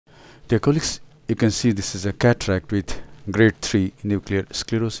Dear colleagues, you can see this is a cataract with grade 3 nuclear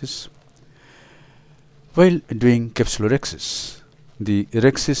sclerosis. While doing capsulorhexis, the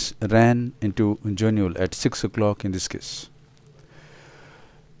Rhexis ran into geniole at 6 o'clock in this case.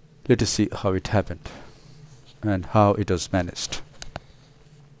 Let us see how it happened and how it was managed.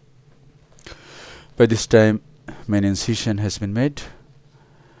 By this time, main incision has been made.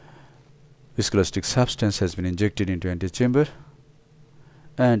 Viscoelastic substance has been injected into antechamber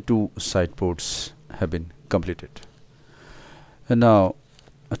and 2 side ports have been completed. And now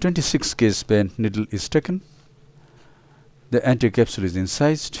a 26 gauge bent needle is taken. The anterior capsule is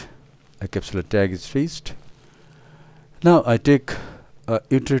incised. A capsular tag is raised. Now I take a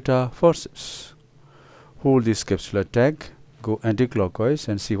utrata forceps. Hold this capsular tag, go anticlockwise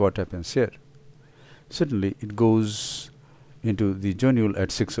and see what happens here. Suddenly it goes into the geniole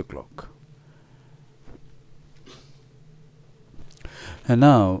at 6 o'clock. And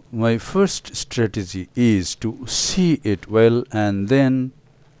now my first strategy is to see it well and then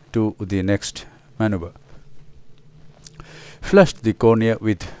do the next maneuver. Flush the cornea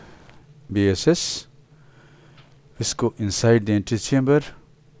with BSS. Visco inside the antechamber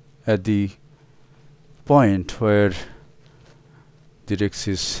at the point where the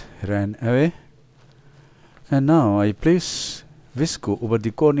Rhexis ran away. And now I place visco over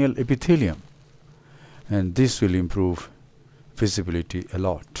the corneal epithelium, and this will improve visibility a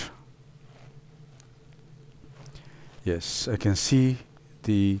lot. Yes, I can see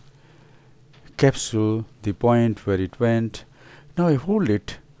the capsule, the point where it went. Now I hold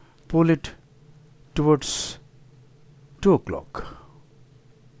it, pull it towards 2 o'clock.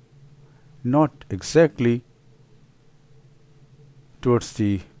 Not exactly towards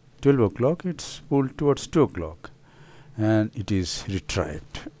the 12 o'clock, it's pulled towards 2 o'clock and it is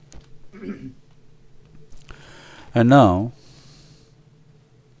retrieved. And now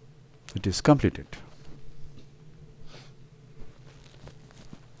it is completed.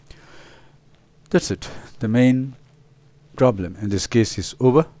 That's it. The main problem in this case is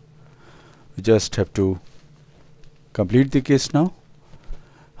over. We just have to complete the case now.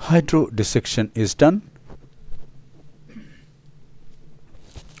 Hydrodissection is done.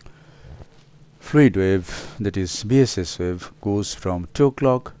 Fluid wave, that is BSS wave, goes from 2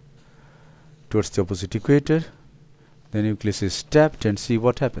 o'clock towards the opposite equator. The nucleus is tapped and see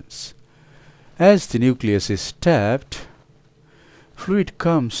what happens. As the nucleus is tapped, fluid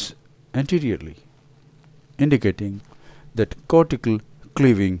comes anteriorly, indicating that cortical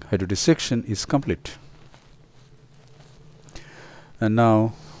cleaving hydrodissection is complete. And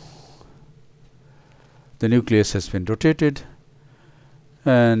now the nucleus has been rotated,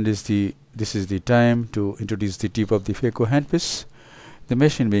 and this is the time to introduce the tip of the phaco handpiece. The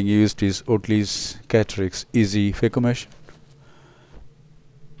machine being used is Oatley's Catrix Easy Phaco machine.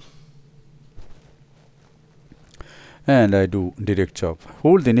 And I do direct chop.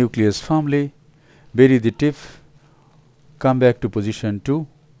 Hold the nucleus firmly, bury the tip, come back to position 2,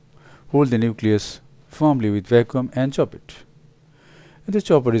 hold the nucleus firmly with vacuum and chop it. And the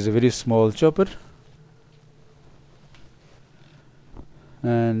chopper is a very small chopper,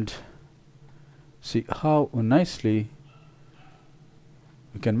 and see how nicely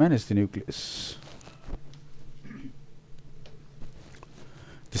we can manage the nucleus.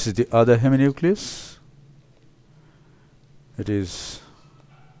 This is the other heminucleus. It is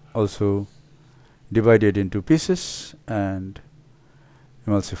also divided into pieces and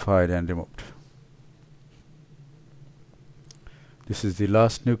emulsified and removed. This is the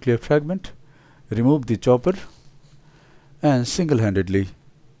last nuclear fragment. Remove the chopper and single-handedly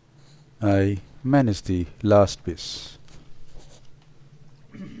I manage the last piece.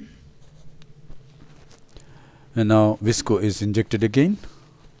 And now visco is injected again,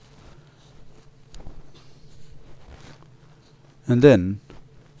 and then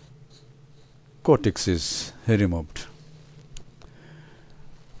cortex is removed.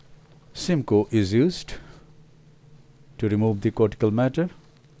 Simcoe is used to remove the cortical matter.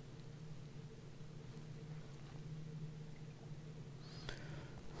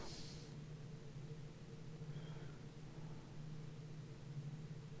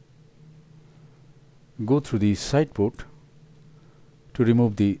 Go through the side port to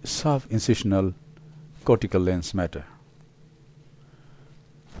remove the sub-incisional cortical lens matter.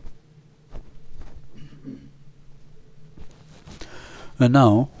 And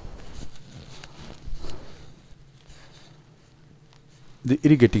now the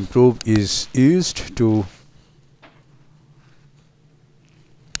irrigating probe is used to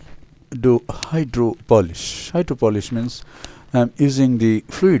do hydropolish. Hydropolish means I am using the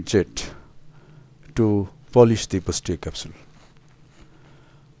fluid jet to polish the posterior capsule.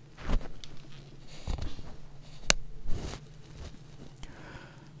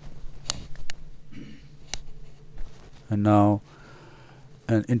 And now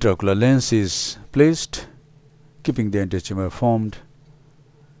an intraocular lens is placed, keeping the anterior chamber formed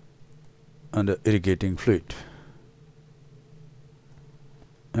under irrigating fluid.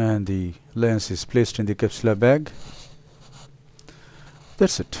 And the lens is placed in the capsular bag.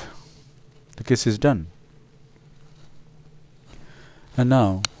 That's it. The case is done. And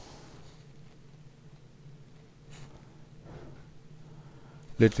now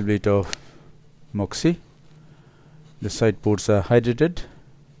little bit of moxie. The side ports are hydrated.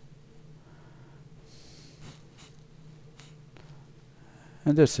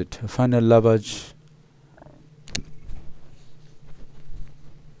 And that's it. A final lavage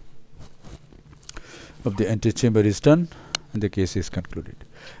of the anterior chamber is done and the case is concluded.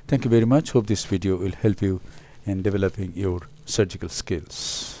 Thank you very much. Hope this video will help you in developing your surgical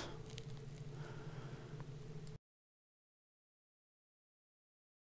skills.